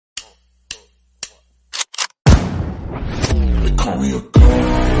me a god.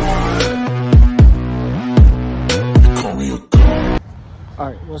 You call me a god.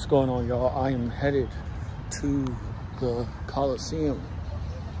 Alright, what's going on, y'all? I am headed to the Coliseum.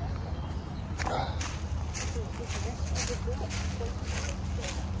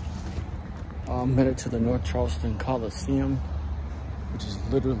 I'm headed to the North Charleston Coliseum, which is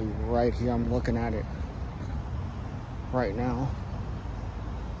literally right here. I'm looking at it right now.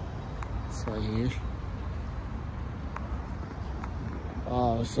 It's right here.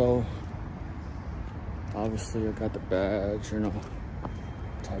 So obviously I got the badge, you know,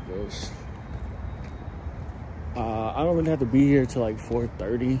 type is. I don't really have to be here till like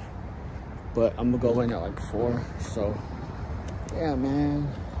 4:30, but I'm gonna go in at like 4. So yeah,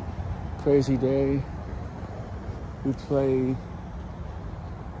 man, crazy day. We play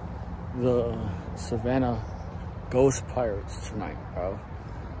the Savannah Ghost Pirates tonight, bro.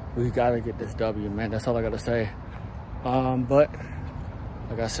 We gotta get this W, man. That's all I gotta say. But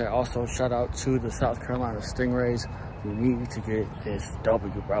like I said, also shout out to the South Carolina Stingrays. We need to get this W,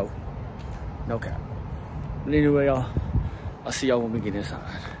 bro. No cap. But anyway, y'all, I'll see y'all when we get inside.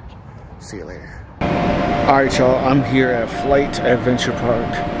 See you later. All right, y'all, I'm here at Flight Adventure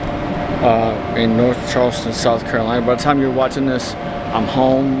Park in North Charleston, South Carolina. By the time you're watching this, I'm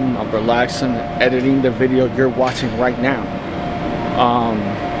home, I'm relaxing, editing the video you're watching right now.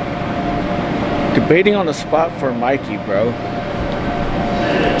 Debating on the spot for Mikey, bro.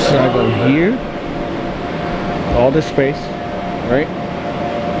 Should I go here? All this space, right?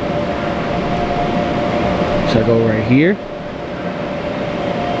 Should I go right here?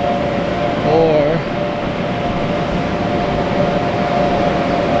 Or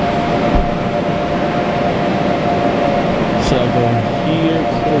should I go here,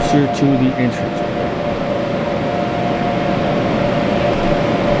 closer to the entrance?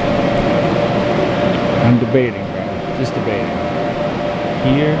 I'm debating, bro. Just debating.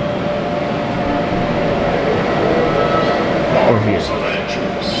 Here or here?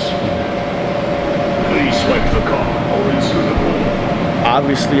 Please swipe the card or insert the ball.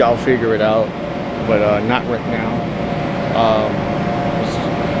 Obviously, I'll figure it out, but not right now.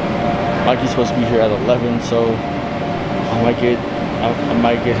 Mikey's supposed to be here at 11, so I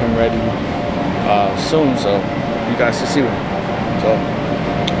might get him ready soon. So you guys can see him. So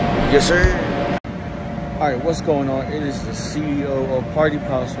yes, sir. Alright, what's going on? It is the CEO of Party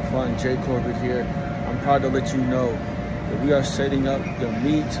Pals for Fun, Jay Corbett here. I'm proud to let you know that we are setting up the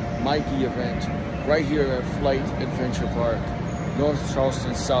Meet Mikey event right here at Flight Adventure Park, North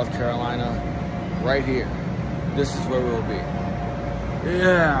Charleston, South Carolina, right here. This is where we'll be.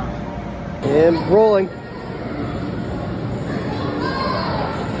 Yeah. And rolling.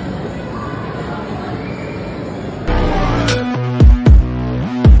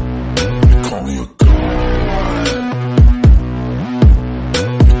 Call me a god.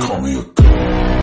 You call me a god.